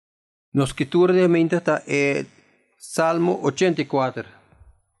Na escritura de mente está Salmo 84.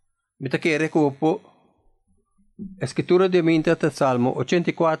 Mita quere copo escritura de mente está Salmo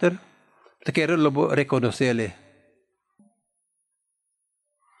 84. Mita quere lobo reconocerle.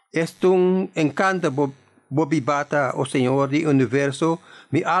 Esto encanta bobibata o Senhor di universo,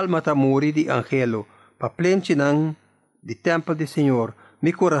 mi alma ta muri di angelo, pa plenchinang di templo di Senhor,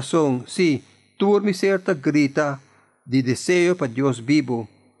 mi corazón, sí, mi certa grita di deseo pa Dios vivo.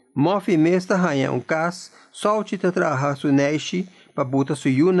 Mofi mesta hanya cas, sauti ta traha su neishi, pa buta su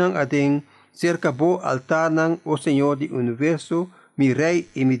yunang ading, cerca bo altanang o Senhor di universo, mi rei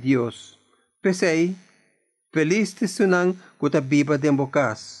e mi Dios. Pesei, feliz te sunang kuta biba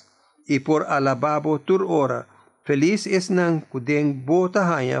dembocas, e por alababo tur ora, feliz es nang kudeng bota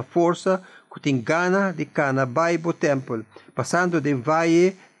hanya força kuting gana di kana baibo temple, pasando den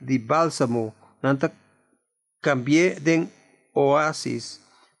valle di bálsamo, nanta cambie den oasis,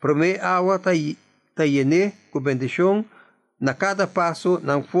 prome agua ta yene ku bendición, na cada passo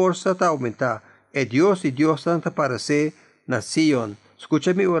nang força ta aumentar, e Dios santa para ser na Sion.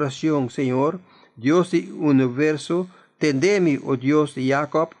 Escucha mi oración, Señor, Dios del universo, tendeme, oh Dios de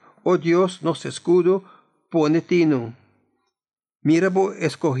Jacob, oh Dios, nos escudo, pone tino. Mira bo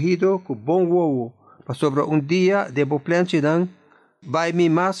escogido cu bom wowo, pa sobre un día de bo planchidan, vai mi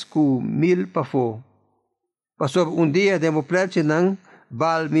mas cu 1000 pafo. Pa sobre un día de bo planchidan,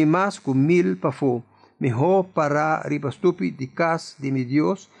 val mi mas cu 1000 pafo. Mi ho para ribastupi di cas de mi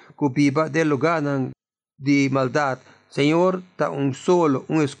Dios, cu viva del lugar de maldad. Señor, ta un solo,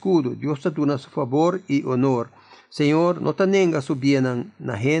 un escudo. Dios te dona su favor y honor. Señor, no te tenga su bien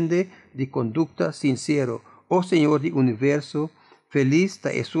na gente de conducta sincero. Oh Señor del universo, feliz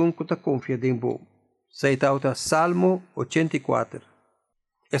ta es un que te confía en vos. Seitauta Salmo 84.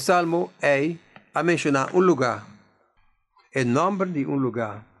 El Salmo es a mencionar un lugar. El nombre de un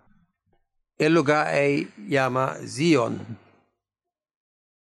lugar. El lugar llama Zion.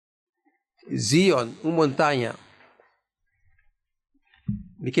 Zion, una montaña.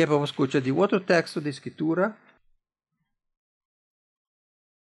 Mi quer para escuchar de outro texto de escritura.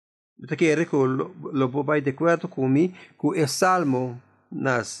 Eu quero que o vai de acordo comigo que o salmo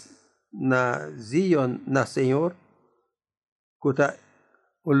na Zion, na Senhor, que está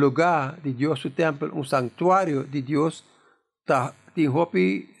o lugar de Deus, o templo, um santuário de Deus, tá tem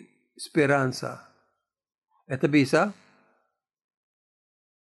hope esperança. Esta bisa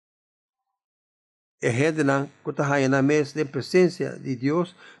é gente não que está aí na mesa de presença de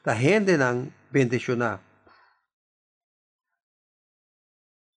Deus, tá gente não bendicionar.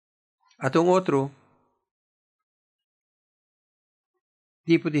 Até outro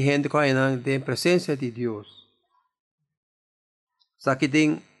tipo de gente que aí na presença de Deus. Aqui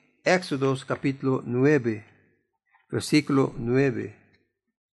tem Éxodo capítulo 9, versículo 9.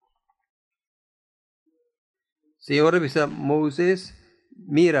 Senhor avisa Moisés,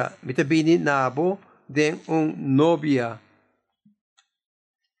 mira, me te bini nabo de novia.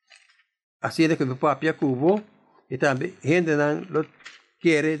 Assim é que o papia cubo, e também gente não lo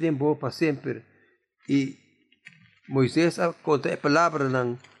quer de bo para sempre. E Moisés conta a palavra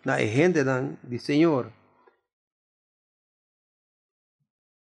na gente não de Senhor.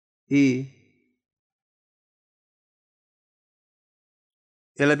 E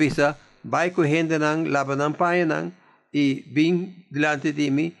ele avisa, vai com gente não, lava não paia não, e vim delante de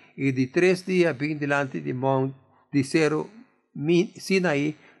mim, e de 3 dias vim delante de Monte de Cero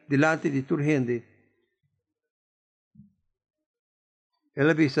Sinaí, delante de tu gente.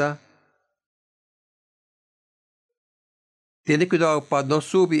 Ele avisa, tem cuidado para não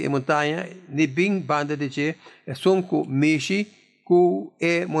subir a montanha, nem bem banda de che, é só que mexe com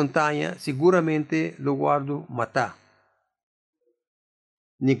a montanha, seguramente lo guardo matar.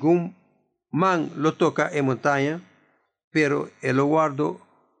 Nenhum man lo toca a montanha, pero el guardo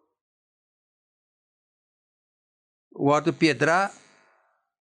piedra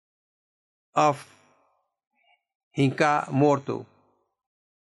of hinca morto.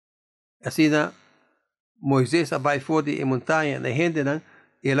 Assim, Moisés vai fora de montanha, na gente não,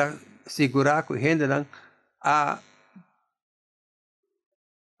 ela segurar que a gente não a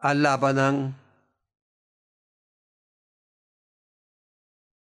laban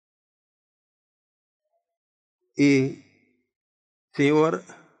e Senhor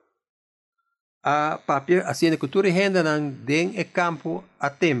a papia assim que tudo gente não den e campo a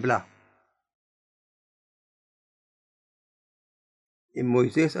temblar. E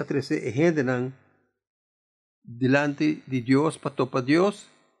Moisés atrese a gente não delante de Deus, para topa Deus.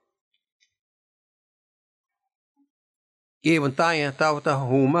 E a montanha estava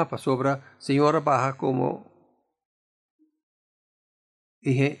ruma para sobre a Senhora barra como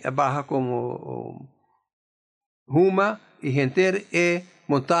y baja como Huma y gente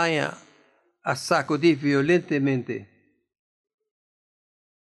montaña a sacudir violentamente.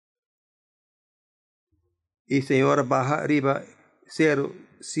 Y Señor baja arriba, cero,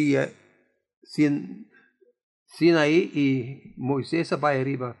 sin Sinaí y Moisés va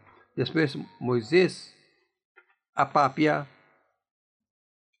arriba. Después Moisés apapia,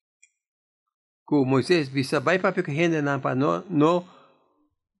 que Moisés visa vai papia que gente no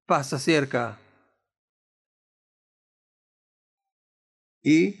passa cerca.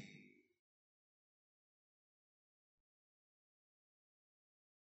 E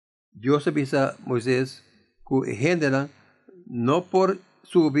Dios avisa Moisés que gente no por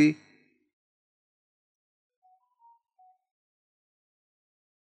subir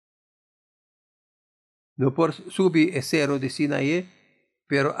el cero de Sinaí,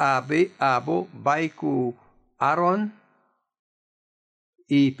 pero abo vai com Aaron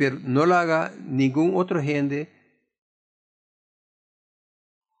y pero no lo haga ningún otro gente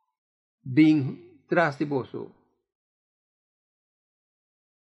bien tras de vos.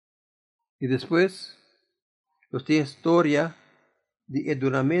 Y después, los tiene historia de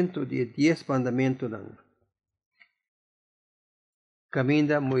eduramento de 10 mandamentos.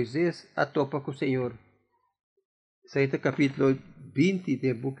 Camina Moisés a topa com o Senhor. Saída capítulo 20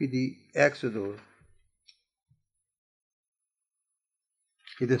 do book de Éxodo.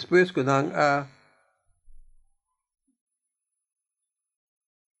 E depois, quando a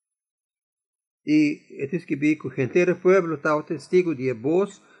e es que vi que o entero pueblo estava testigo de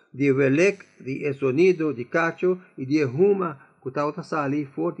voz, de velec, de sonido, de cacho e de ruma que estava sali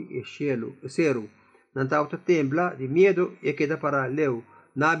forte e cero. Não estava tembla de medo e queda para leu.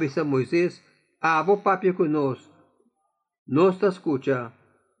 Nabisa Moisés, abo papi conosco. Nós te escucha.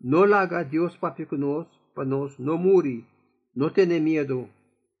 Não laga Deus papi conosco, para nós não muri. Não tenha medo.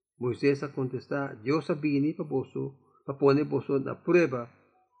 Moisés a contestar, Deus sabine para você, para pôr você na prova,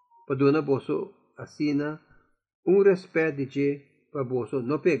 para dar você assina respeito de Deus para você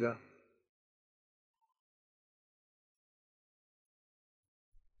não pegar.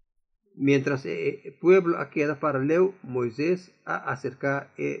 Mientras el pueblo queda paralelo, Moisés a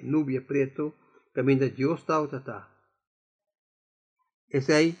acercar nubia preto, camina Dios tata.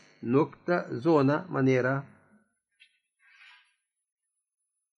 Esa es nuestra zona manera.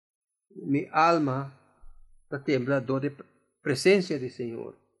 Mi alma está temblando de presencia del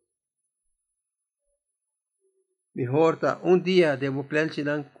Señor. Mejor está un día debo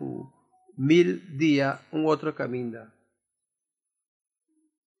planchar con 1000 días un otro camino.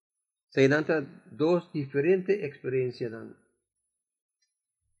 Se dan dos diferentes experiencias.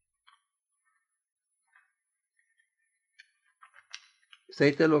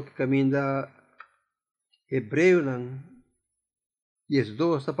 Se lo que camina Hebreo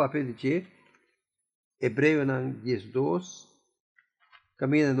 10:2 está papel de Hebreo 10:2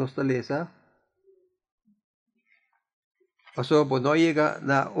 camina nuestra lesa. Pasó por no llega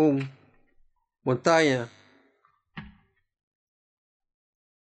a una montaña.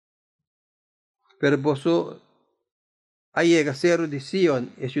 Pero vosotros llega cero de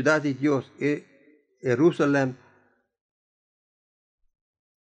Sion, ciudad de Dios, Jerusalén.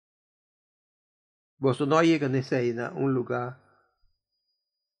 Vosotros no llegan a un lugar.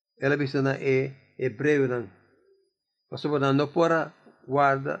 Ela visana hebreo. Vosotros no para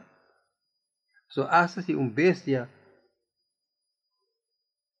guarda. So hasta si un bestia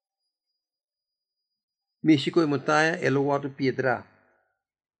México y montaña el guarda piedra.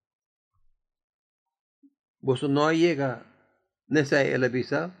 Vos no llega nessa ela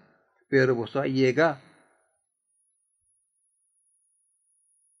visa, pero vos llega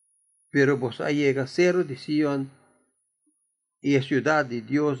cero de Sion y la ciudad de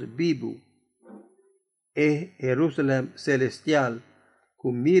Dios vivo, es Jerusalén celestial,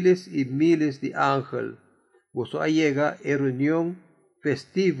 con miles y miles de ángeles. Vos llega a reunión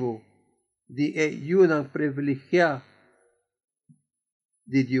festivo de una privilegiada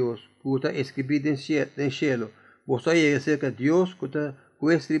de Dios, que está escrito en el cielo. Vos llega cerca de Dios, que está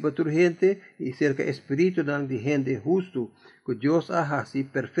escrito por gente, y cerca espíritu de gente justo, que Dios hace así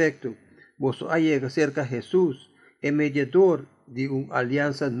perfecto. Vos llega cerca de Jesús, el mediador de una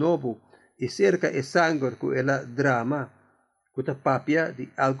alianza nueva, y cerca de sangre que es la drama, que está papia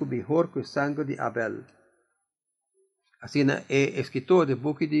de algo mejor que el sangre de Abel. Así el escritor del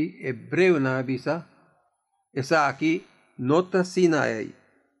book de Hebreo avisa, está aquí, nota Sinaí,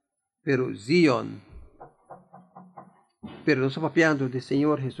 pero Zion. Pero no está papiando del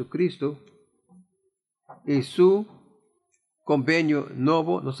Señor Jesucristo y su convenio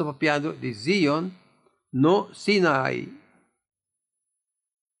nuevo, no está papiando de Zion, no Sinaí.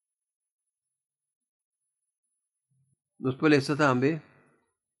 nos palestra também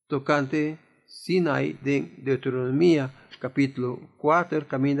tocante Sinai de Deuteronomia, capítulo 4,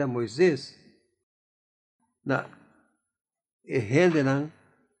 caminha Moisés, na Heldenan,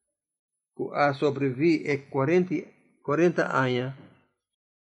 que a sobrevivido 40 anos,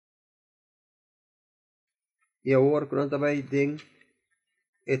 e agora, quando também tem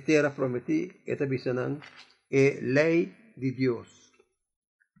a terra prometida, esta visão é lei de Deus.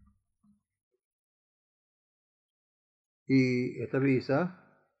 E esta visa,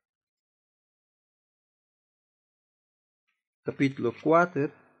 capítulo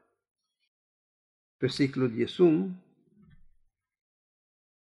 4, versículo 11,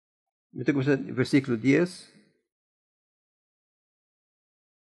 versículo 10.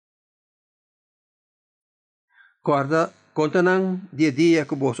 Contanan dia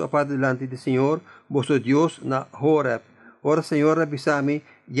que vos apa delante do Senhor, vosso Deus, na Horeb. Ora, Senhor, avisame,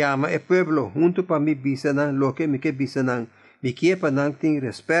 llama e pueblo, junto para mi bisanan, lo que mi que bisanan. Mi que panang ting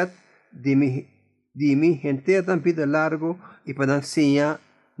respeto de mi gente tan vida largo, y panang sinya,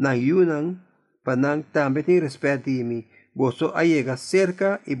 nang yunang, panang tambe ting respeto de mi. Vosso allega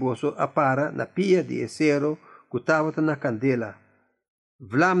cerca, y vosso apara na pia de acero, kutawata na candela.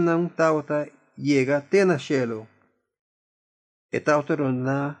 Vlamnang tawata llega tena cielo. E tawta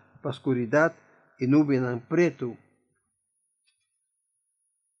na pascuridad e nube ng preto.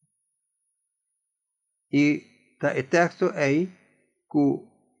 E ta e texto ay ku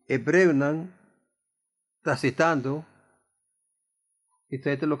hebreo nang ta citando e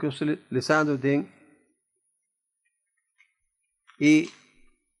ta ito lo que estoy leyendo den e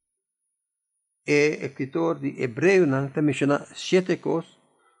escritor de hebreo nang ta menciona 7 cosas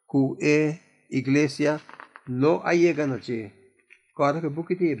ku iglesia no allegan allí. Claro que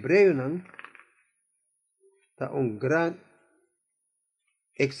buki de hebreo nang ta un gran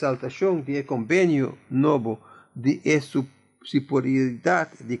exaltación de convenio novo de superioridad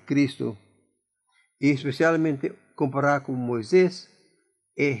de Cristo, y especialmente comparado con Moisés,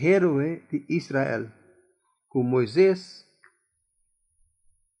 el héroe de Israel. Con Moisés,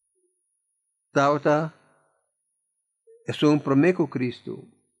 Tauta es un promeco Cristo.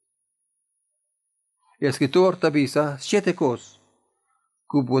 El escritor tabisa 7 cosas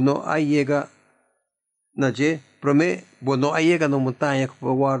que bueno ahí llega naje prome bueno ahí llega na montanha que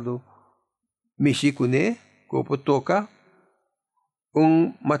guardo Michicune, que toca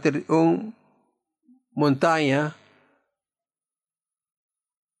un montanha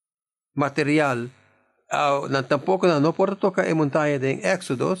material, tampoco no por tocar en montanha de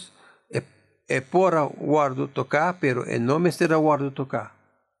Éxodos, por guardo tocar, pero no me será guardo tocar.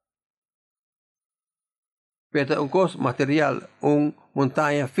 Pero un cosa material, un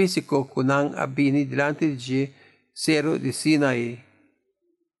montanha físico que não abini delante de cero de Sinaí.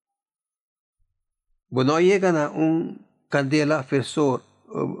 Bueno, llegan a candela feroz,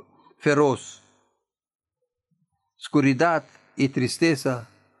 oscuridad y tristeza.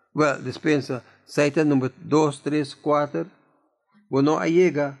 Well, dispensa, Satan número 2, 3, 4. Bueno,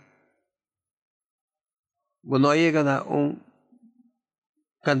 llega na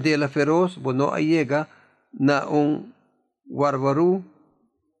candela feroz, bueno, llega na guarbarú,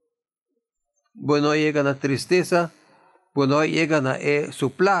 bueno, llega na tristeza, bueno, llega na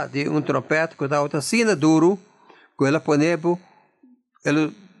sopla de trompete que está sina duro, que ela ponebo,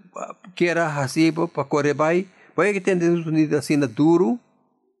 ele queira hasibo para corebai, vai que tem unida sina duro,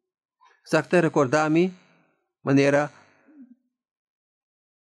 sakta recordar-me maneira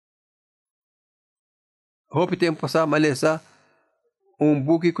hope tempo passar malesa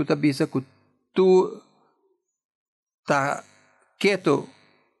buque que tabisa que tu tá quieto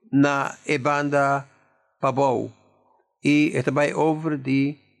na banda pabou e vai over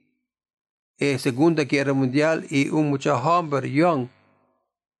de Segunda Guerra Mundial e mucha Humber Young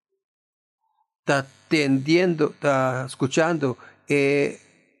tá escuchando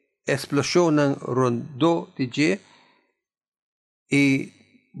explosión rondó de y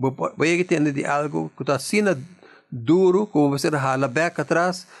voy a entender de algo que está sina duro, como você jala back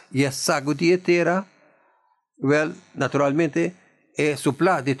atrás e sacudir terra. Well, naturalmente,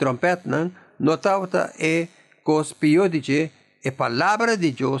 soplar de trompete, não tauta cos pior de palavra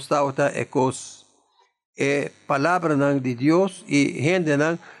de Deus, tauta cos palavra de Deus e gente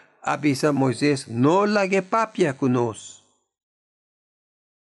avisa Moisés, não lage papia conosco.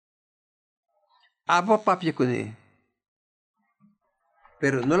 Aba papia com ele.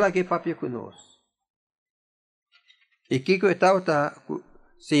 Pero no lage papia conosco. E que estava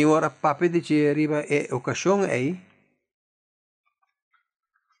senhora papia de arriba ocasião aí,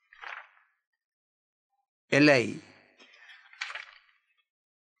 é lei.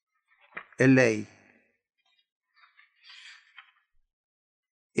 É lei.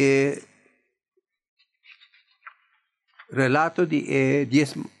 é relato de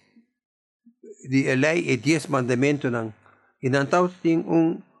lei e 10 mandamentos nang inantaw ting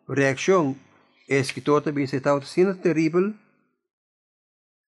reaksyon escritor tabi sa tao sino terrible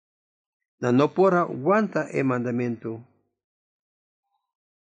na no pora aguanta mandamento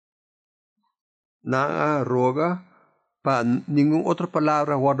na roga pa ningún otra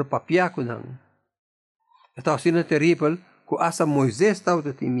palabra guarda papiaco nang estaw sino terrible ku asa Moisés tao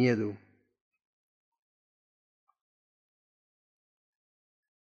ti miedo.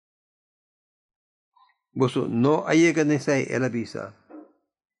 Boso no ayega nesay elabisa.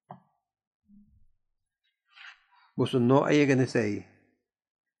 Boso no ayega nesay.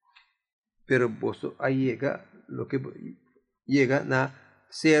 Pero boso ayega lo que llega na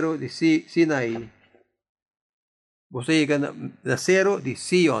cero de Sinai. Boso llega na cero de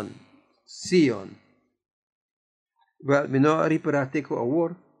Sion. Sion. Well, mino ariparate ko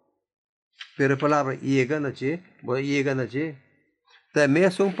awor. Pero palabra llega na che, bo llega na che.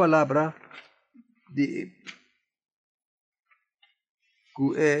 También son palabra de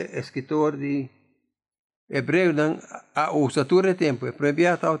que escritor de Hebreo a usatura tempo.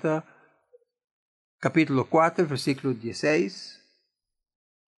 Hebreo tauta capítulo 4, versículo 16.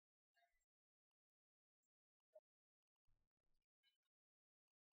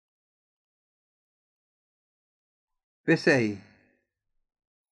 Pensei.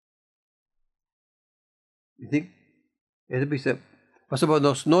 Ito bisa. Pasaba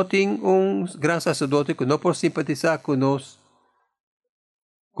nos noting gran sacerdote que no por simpatizar con nos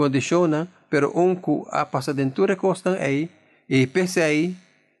condiciona, pero ku a pasadentura costan aí, e pensei,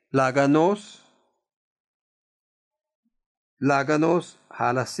 láganos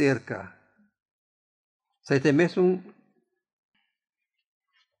hala cerca. Sa ite mesmo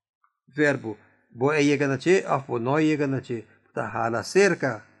verbo, bo e llega na che, afo no llega na che, ta hala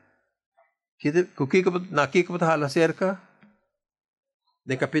cerca. Nakikita ta hala cerca,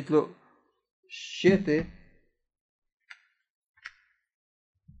 de capítulo 7,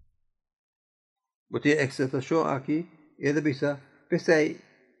 bote exaltação aqui, ele bisa, pensei,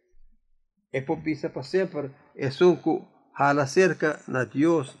 e por bisa para sempre, é sunco hala cerca na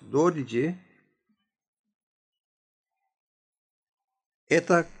Deus dodije,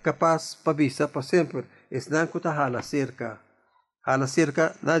 eta capaz para bisa para sempre, es nanco ta hala cerca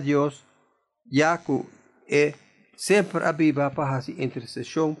na Deus, yaku e sempre abiba para hasi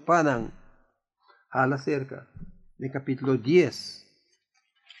intercessão panang hala cerca, no capítulo 10,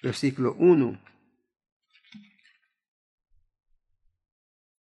 versículo 1.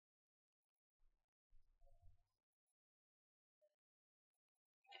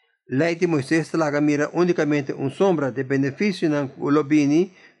 Lei de Moisés talaga mira unicamente sombra de benefício ng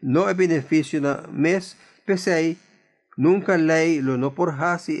ulobini, no é benefício na mes, pesei, nunca lei lo no por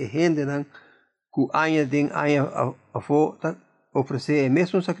hasi e hende ng ku anya ding anya afo oferecer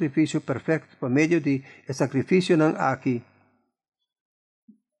mesmo sacrifício perfeito por meio de sacrifício ng aki.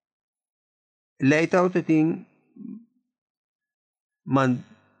 Lei tao ting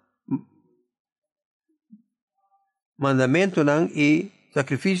mandamento ng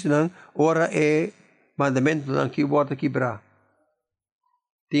sacrifício ng ora mandamento ng kiborda kibra.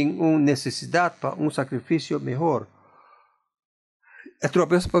 Tem necessidade para sacrifício melhor. Estou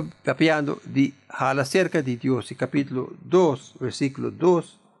papiando de hala cerca de Deus, capítulo 2, versículo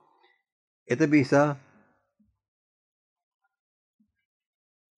 2. Esta bisa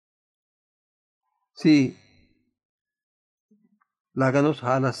si láganos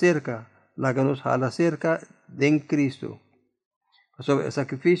hala cerca de Cristo. Sobre el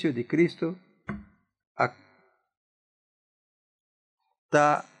sacrificio de Cristo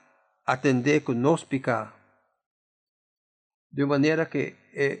está atender con nos picar. De maneira que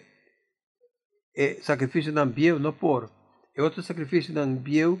sacrifício não biel não por. E outro sacrifício não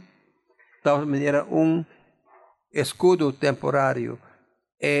biel, de maneira escudo temporário.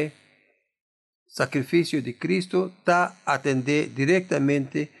 E sacrifício de Cristo está atender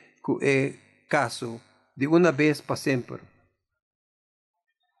diretamente com o caso de uma vez para sempre.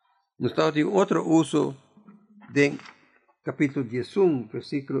 Nós estamos em outro uso de capítulo 11,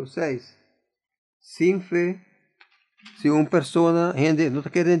 versículo 6. Sin fe, si una persona, gente, no está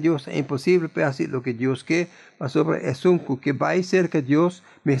queriendo Dios, es imposible hacer lo que Dios quiere, pero sobre es que va a cerca de Dios,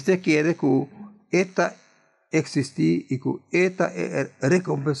 me está quiere que esta existir y que esta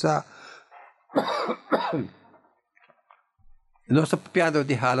recompensa. No está pidiendo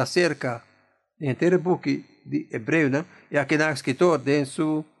de hala cerca, en el book de Hebreo, y aquí el escritor de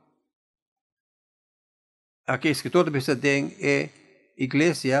su aquí escritor de la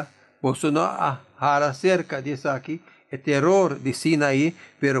iglesia, vos no hala cerca, dice aquí, terror de Sinaí,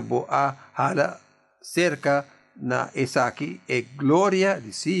 pero bo a hala cerca na esaki e gloria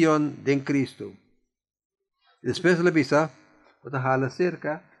de Sion den Cristo. Después la visa, bota hala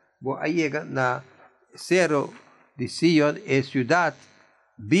cerca, bo a llega na cero de Sion e ciudad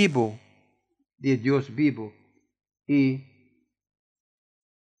vivo de Dios vivo. Y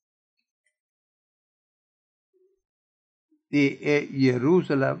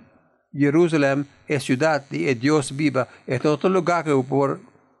Jerusalén, Jerusalén es ciudad de Dios viva. Es otro lugar que por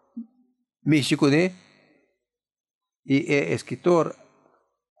México, y el escritor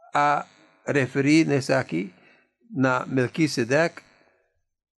a referirse aquí na Melquisedec,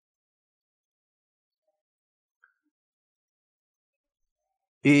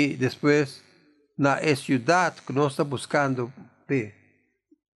 y después na ciudad que nos está buscando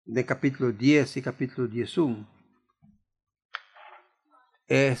de capítulo 10 y capítulo 11.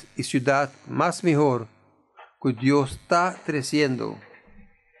 Es la ciudad más mejor que Dios está creciendo.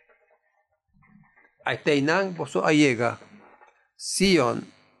 Aitainan poso llega Sion,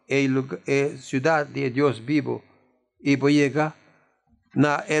 ciudad de Dios vivo, y llega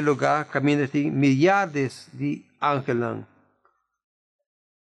na el lugar caminan milhares de ángeles.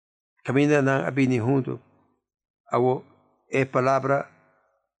 Caminan a bini junto. Awo palabra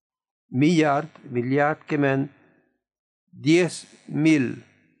millar que men 10,000.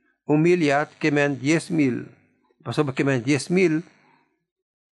 1,000,000 que men 10,000. Pasó que men 10,000.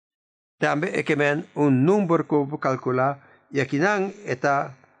 También que men un número que vou calcular. Y aquí nan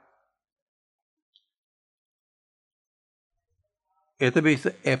está esta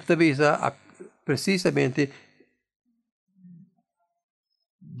visa precisamente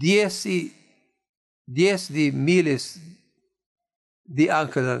 10 de miles de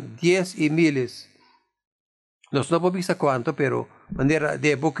ángeles, 10 y miles. No podemos ver cuánto, pero manera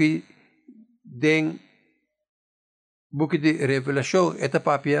de buque de revelación, esta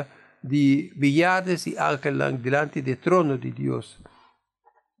papia de milhares de ángeles delante del trono de Dios.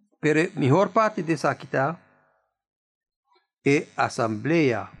 Pero mejor parte de esa quita es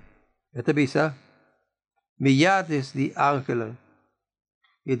asamblea. Esta visa milhares de ángeles.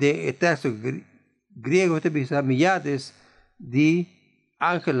 Y de el texto griego esta visa milhares de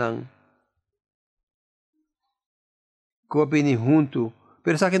ángeles que vienen juntos.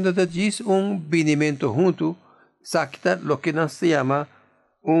 Pero sabe que no dice un vinimiento junto, sabe lo que se llama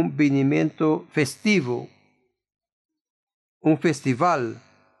un vinimiento festivo, un festival,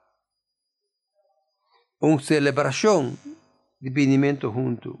 una celebración de vinimiento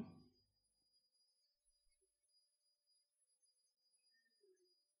junto.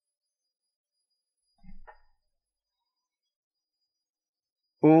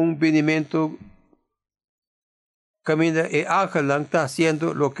 Un vinimiento camina y ángel está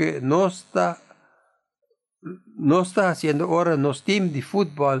haciendo lo que no está haciendo ahora en los teams de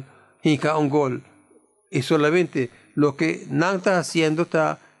fútbol y un gol. Y solamente lo que no está haciendo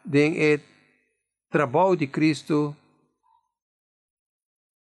está en el trabajo de Cristo.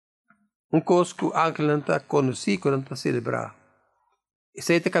 Un cosa que ángel está conocido cuando está celebrar. Y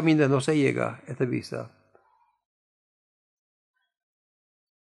si este camino no se llega, esta visa.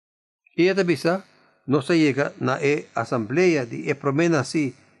 Y esta visa no se llega a la asamblea de promé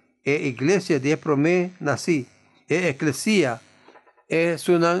nací, iglesia de promé nací, eclesia,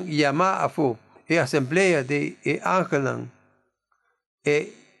 sunan llama a fu, asamblea de ángeles,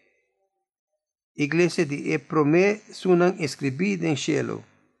 iglesia de promé sunan escribir en cielo.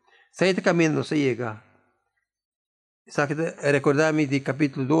 Si este camino no se llega, recordarme de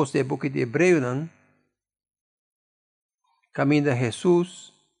capítulo 2 del book de Hebreo, camina Jesús.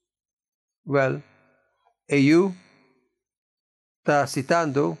 Well, ellos está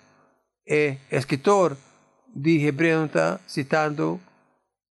citando, el escritor de Hebreo está citando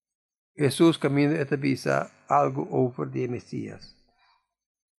Jesús camino esta visa algo over de Mesías.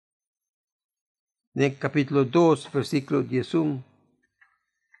 En el capítulo 2, versículo 11.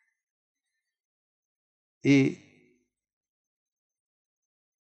 Y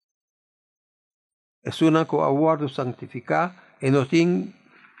es una que aguardo santificar y no tiene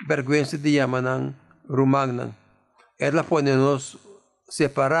vergüenza de llamar rumagnan. Él la pone nos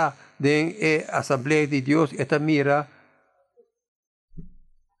separar de la asamblea de Dios. Esta mira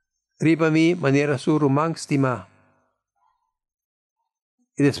riba mi manera su rumang estima.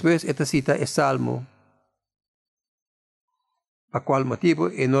 Y después esta cita es Salmo. ¿A cuál motivo?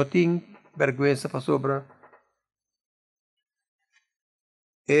 Y no tiene vergüenza para sobra.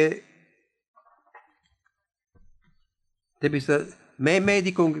 Me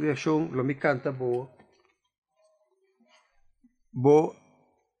de congregación lo me canta bo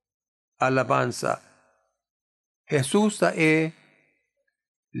alabanza. Jesús es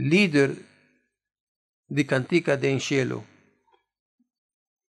líder de cantica del cielo.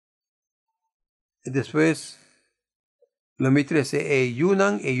 Y después, lo mitre se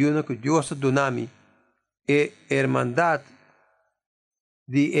ayunan que Dios donami, hermandad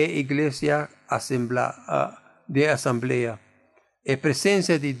de iglesia de asamblea.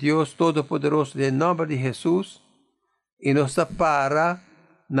 Presencia de Dios Todopoderoso en nombre de Jesús y nos para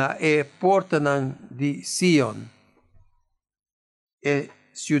na porta de Sion,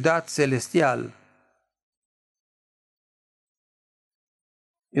 ciudad celestial.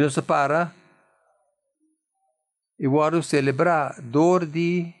 E nos para e vamos celebrar dor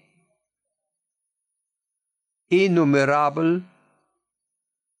de inumerável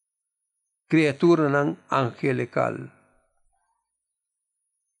criatura angelical.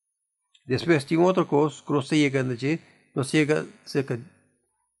 Depois tem outra coisa que nós chegamos aqui, nós chega que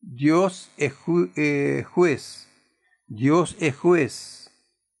Deus é juez. Deus é juez.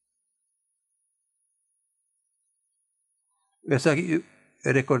 Essa aqui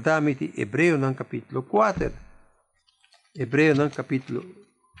recordar-me de Hebreu no capítulo 4. Hebreu no capítulo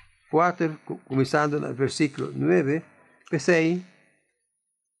 4, começando no versículo 9, pensei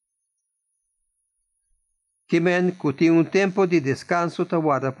que tem tempo de descanso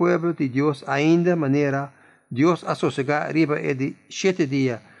para o povo de Deus ainda maneira Deus a sossegar arriba de 7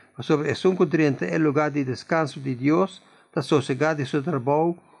 dias. Sobre 5:30 é lugar de descanso de Deus, está sossegar de seu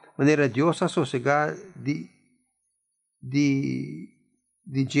trabalho, maneira Deus a sossegar de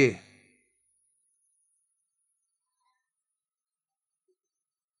G.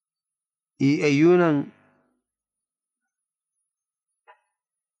 E ayunan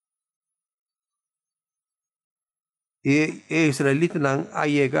e israelita nang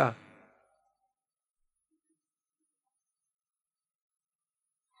ayega.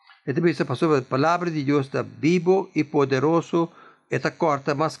 Esta pasó la palabra de Dios está vivo y poderoso, esta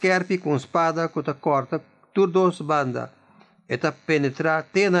corta más fuerte con espada, que esta corta dos bandas. Esta penetra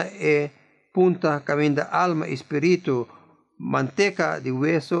tena punta camina alma y espíritu, manteca de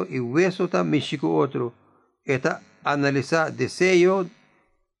hueso y hueso también chico otro. Esta analiza deseo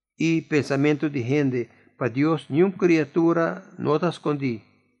y pensamiento de gente. Para Dios, ninguna criatura no está escondida.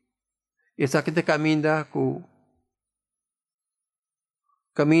 Esta que te camina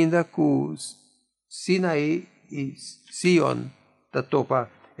con Sinaí y Sion, ta topa.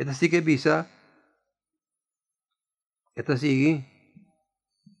 Esta sigue visa. Esta sigue.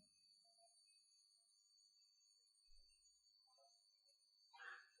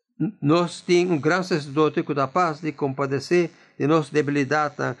 Nós temos grande sacerdote que da paz de compadecer de nossa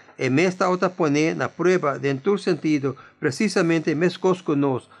debilidade e mesmo outra poner na prova de todo sentido, precisamente mesmo que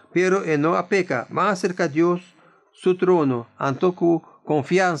nós, pero não a peca, mas acerca de Deus, su trono, anto com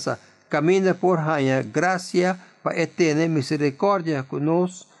confiança, camina por raia, graça para ter misericórdia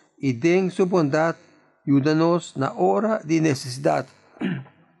conosco e den sua bondade, ajuda-nos na hora de necessidade.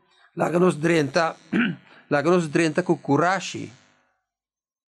 Laga-nos drenta com coragem.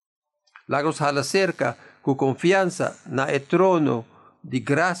 Laga-nos hala cerca com confiança na trono de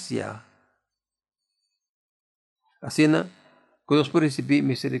graça. Assim, que nós podemos receber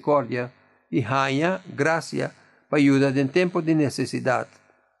misericórdia e raia, graça, para ajudar em tempo de necessidade.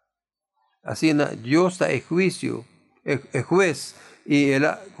 Assim, Deus está em juízo, é juez, e Ele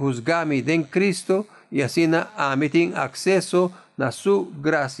juzga-me em Cristo, e assim, a mim tem acesso na sua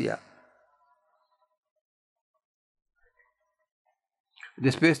graça.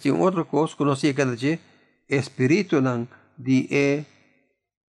 Depois tem outra coisa que nós chegamos aqui, espírito de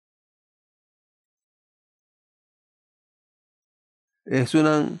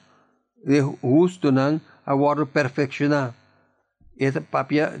justo aguardo perfeccionar. Esta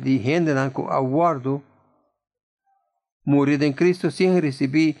papia de gente que aguardo morir em Cristo sem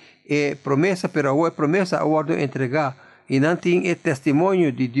receber promessa, pero a promessa aguardo entregar. E não tem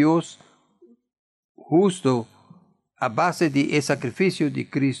testemunho de Deus justo a base de sacrifício de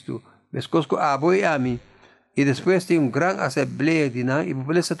Cristo. Mas coisas abo e a mim. E depois tem grande assembleia de nós, e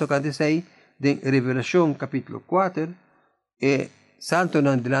por isso tocando isso aí, de Revelação capítulo 4, santo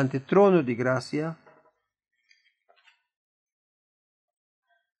nan delante trono de graça.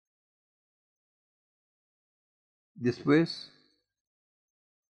 Depois,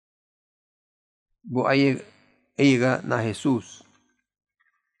 vou chegar na Jesus.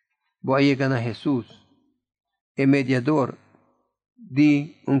 Vou chegar na Jesus, é mediador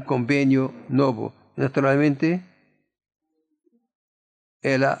de convênio novo. Naturalmente,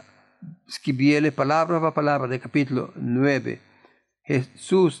 ela escreveu palavra por palavra do capítulo 9.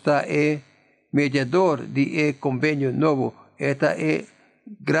 Jesus está mediador de convênio novo. Esta é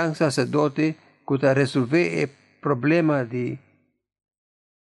grande sacerdote que está resolver problema de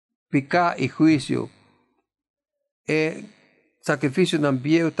pecado y juicio. El sacrificio del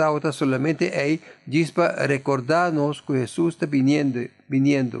viejo tauta solamente es para recordarnos que Jesús está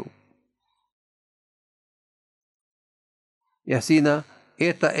viniendo. Y así,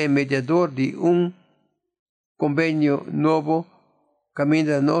 esta es mediador de un convenio nuevo,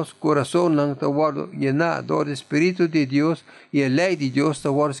 camina nos corazón llenado del Espíritu de Dios y la ley de Dios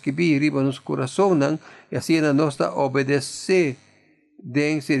que vive arriba nos corazón y así nos obedecer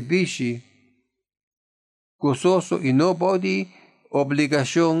den servicio gozoso y no body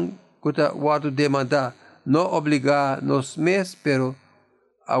obligación que te demanda, no obligar nos mes, pero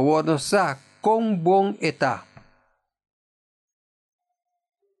ahora nos sa con bon eta.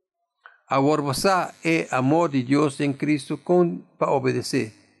 Ahora você é amor de Deus em Cristo para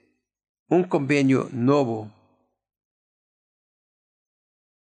obedecer. Um convênio novo.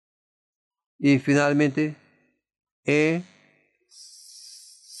 E finalmente, é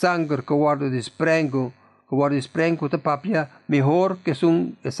sangue que guarda desprengo, da papia, melhor que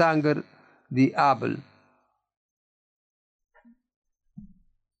sangue de Abel.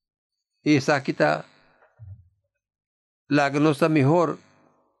 E essa aqui está, lá que não está melhor.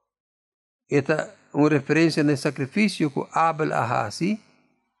 Esta es una referencia al sacrificio que Abel hace,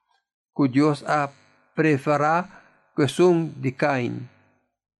 que Dios ha preparado que son de Caín.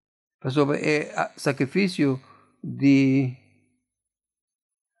 Sobre el sacrificio de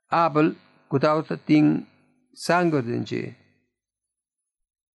Abel, que tiene sangre dentro.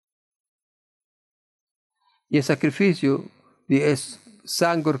 Y el sacrificio de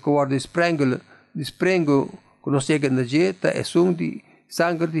sangre que guarda desprengo que nos llega en la es un de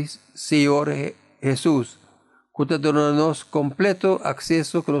sangre del Señor Jesús, que te dona completo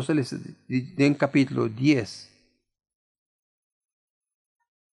acceso, que nos en capítulo 10.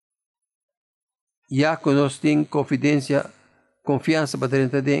 Ya que nos tiene confianza para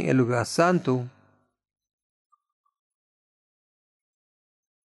entrar en el lugar santo,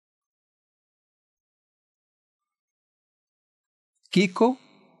 Kiko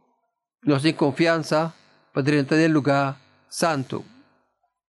nos tiene confianza para entrar en el lugar santo.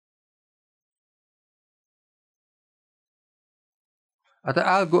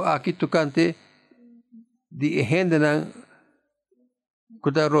 Hasta algo aquí tocante de gente que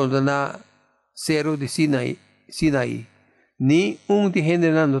está ronda cero de Sinaí. Ni un de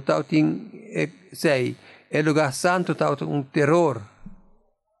gente no está sei el lugar santo está un terror.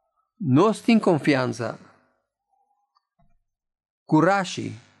 Nos tiene confianza.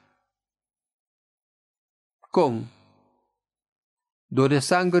 Coragem com do de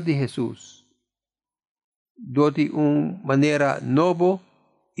sangue de Jesus, do de uma maneira novo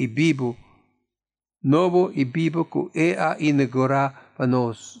e vivo que é a inaugurar para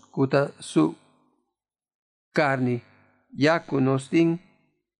nós, que sua carne, já que nós temos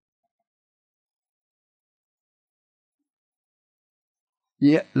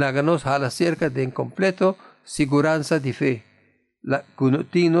e la nos hala cerca de completo segurança de fé. La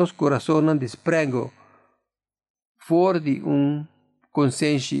nos corazón desprengo fuera de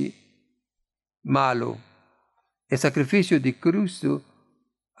consciência malo. El sacrificio de Cristo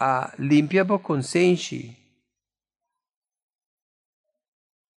ha limpiado consciência.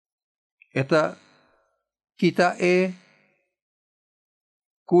 Esta quita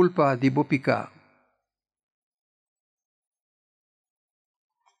culpa de bopicar.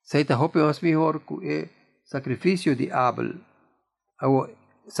 Se esta hope más mejor que el sacrificio de Abel. El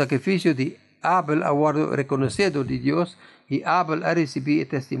sacrificio de Abel ha reconocido de Dios y Abel ha recibido el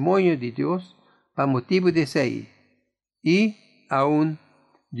testimonio de Dios para motivo de ser. Y aún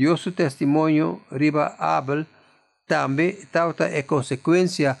dio su testimonio arriba a Abel, también es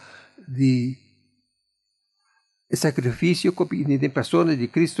consecuencia de sacrificio de persona de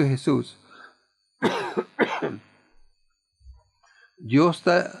Cristo Jesús. Dios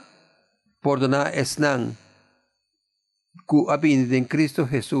está por donar esnan que habita en Cristo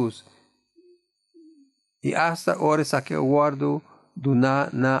Jesús. Y hasta ahora saque guardo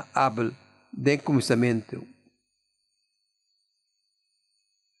donar na Abel de comienzo.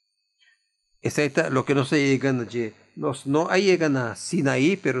 Es lo que no se llega allí. No llega a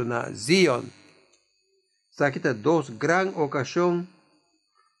Sinaí, pero na Zion. Saque dos gran ocasión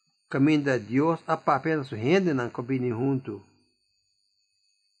camina Dios a papel su gente na combine junto.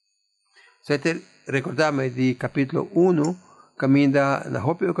 Recordame de capítulo 1, camina na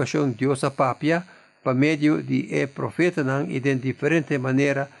própria ocasión Dios a papia para medio de profeta y de diferente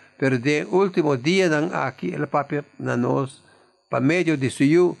manera, pero de último día aquí el papia na nos para medio de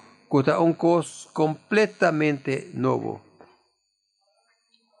suyo que un cos completamente nuevo.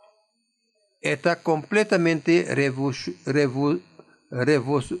 Está completamente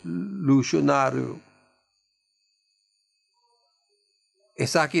revolucionario.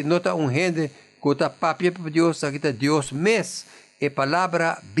 Essa aqui nota gente que está papia para Deus, aqui está Deus mes, é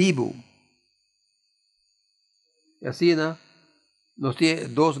palavra vivo. E assim, né? Nós temos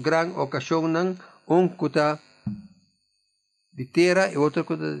duas grandes ocasiões, que está de terra e outro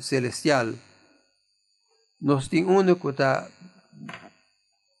que está celestial. Nós temos que está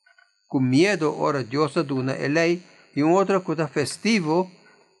com medo, ora Deus está dando a lei, e outro que está festivo,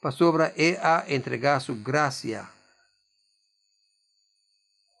 para sobre a entregar sua graça.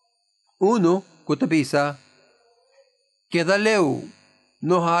 Uno que está pensa, queda leu,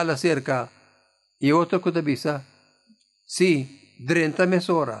 não hala cerca, e outro que está pensa, sim, 30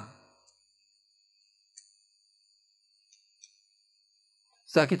 mesora.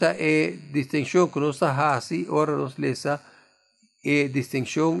 Essa aqui está a distinção que nós fazemos, ora nós lesa, a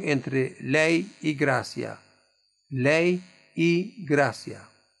distinção entre lei e graça. Lei e graça.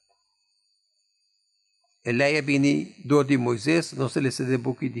 A lei vem de Moisés, não se lê de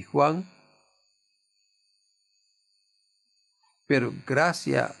boca de Juan. Pero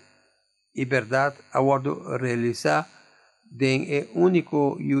graça e verdade aguardo realizar de o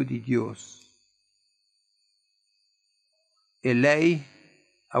único Hijo de Deus. A lei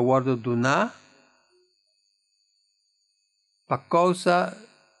aguardo donar para causa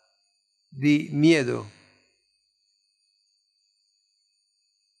de medo.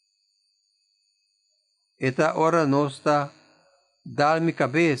 Esta hora não está dar minha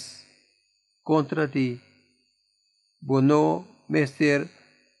cabeça contra ti. Bono mester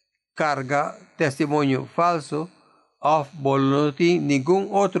carga testemunho falso, of boloti ningún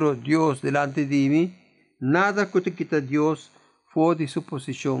otro Dios delante de mí, nada que te quita Dios fue de su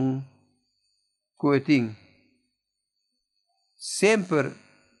posición coetín. Siempre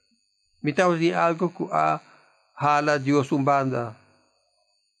me estaba de algo que a jala Dios un banda.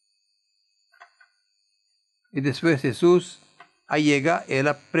 Y después Jesús llega, él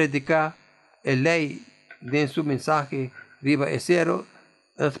a predicar la ley de su mensaje, riba es cero,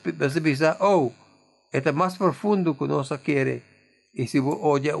 se piensa, oh, está más profundo que nos quiere. Y si vos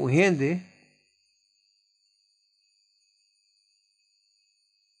oye a un gente,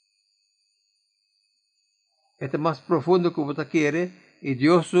 está más profundo que vos quiere, y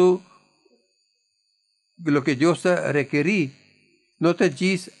Dios, lo que Dios requiere, no te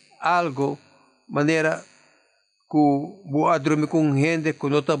dice algo, manera que vos a dormir con gente que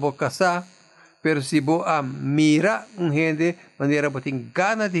no te va a casar, pero si vos a mirar un gente, manera que tiene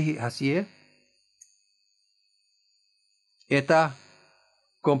ganas de hacer, está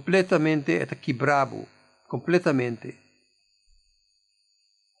completamente, está quebrado, completamente.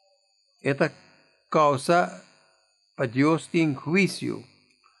 Esta causa para Dios tiene juicio,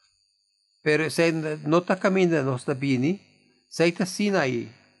 pero si no está caminando, no está bien, si está sin ahí,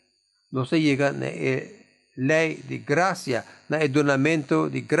 no se llega a la ley de gracia, al donamiento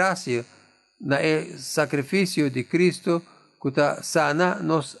de gracia, al sacrificio de Cristo que está sana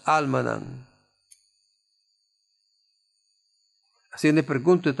nos almas. Así me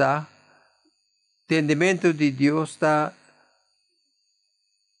pregunto, ¿está entendimiento de Dios está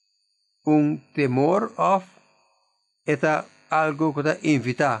un temor o está algo que está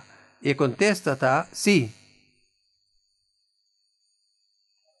invita? Y contesta está sí.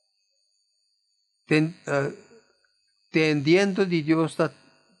 Entendiendo de Dios está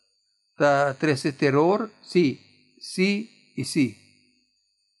tres terror, sí, sí y sí.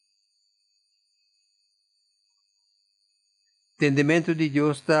 Entendimiento de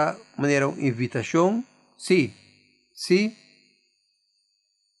Dios está manera una invitación, sí, sí.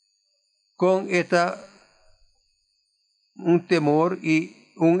 Con esta un temor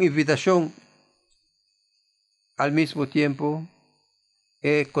y una invitación al mismo tiempo,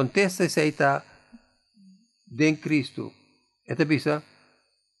 contesta esa está de Cristo. Esta pisa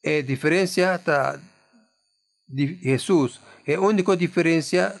diferencia está de Jesús. La única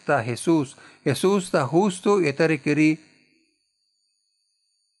diferencia está Jesús. Jesús está justo y está requerir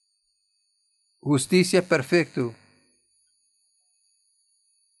justicia perfecta.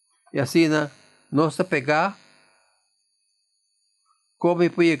 Y así no se pega como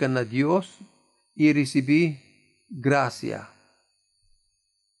puede ganar Dios y recibir gracia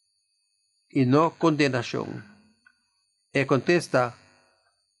y no condenación. Y contesta,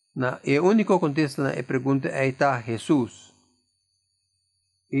 el único contesta la pregunta está Jesús.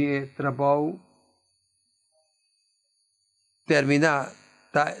 Y el trabajo termina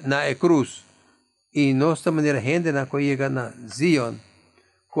na cruz. Y no esta manera gente na llega na Zion,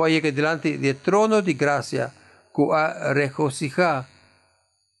 que llega delante del trono de gracia, que a regocijar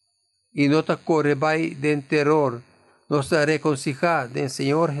y no te correbay de terror, nos reconcilia del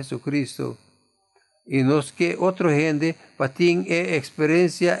Señor Jesucristo. Y nos que otra gente para tener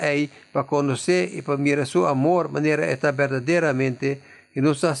experiencia ahí, para conocer y para mirar su amor, manera esta verdaderamente, y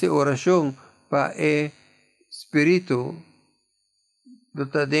nos hace oración para el espíritu,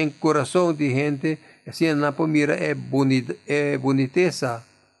 de corazón de gente, así no para mirar boniteza,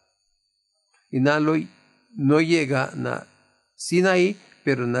 y no llega a Sinaí,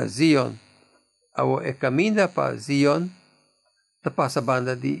 pero na Zion. Ahora el camino para Zion, te pasa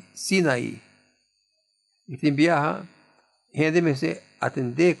banda de Sinaí. Y te viaja, gente me se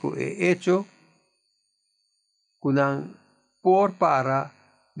atende con el hecho, con por para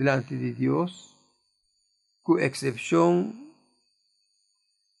delante de Dios, con excepción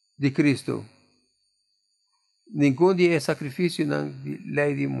de Cristo. Ningún día sacrificio en la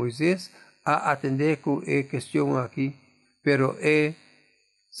ley de Moisés a atender con la cuestión aquí, pero el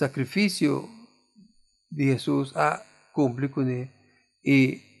sacrificio de Jesús a cumplir con él.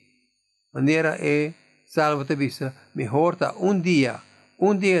 Y manera salvo te vista, mejor está un día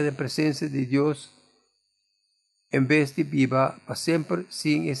de presencia de Dios en vez de viva para siempre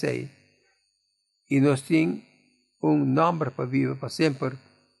sin ese. Y nos tiene un nombre para vivir para siempre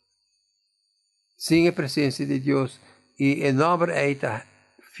sin la presencia de Dios. Y el nombre ahí está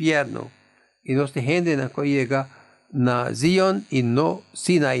infierno. Y nos gente que llega na Zion y no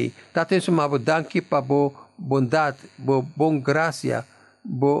Sinaí. Tate sumabo danke pa bo bondad, bo bon gracia,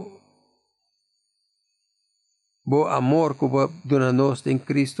 bo amor que vos donanos en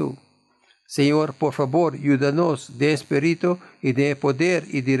Cristo. Señor, por favor, ayúdanos de espíritu y de poder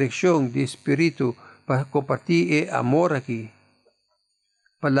y dirección de espíritu para compartir el amor aquí.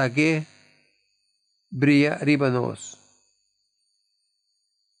 Para que brilla arriba nos.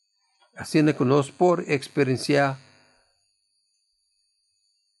 Haciendo que nos por experiencia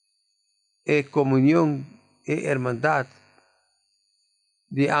comunión y hermandad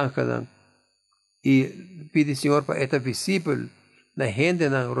de ángeles. Y pide, Señor, para esta visible, la gente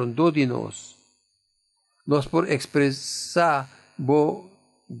na rondo de nos por expresar bo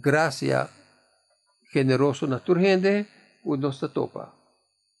gracia generoso na tu gente, o nos topa.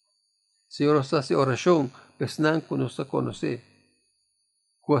 Señor, nos hace oración, pesnan que nos conoce.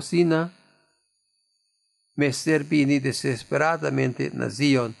 Cuasina me servini desesperadamente na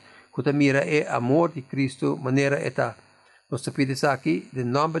Zion, que mira el amor de Cristo, manera esta. Nos pide aquí,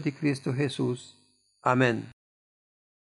 en nombre de Cristo Jesús. Amén.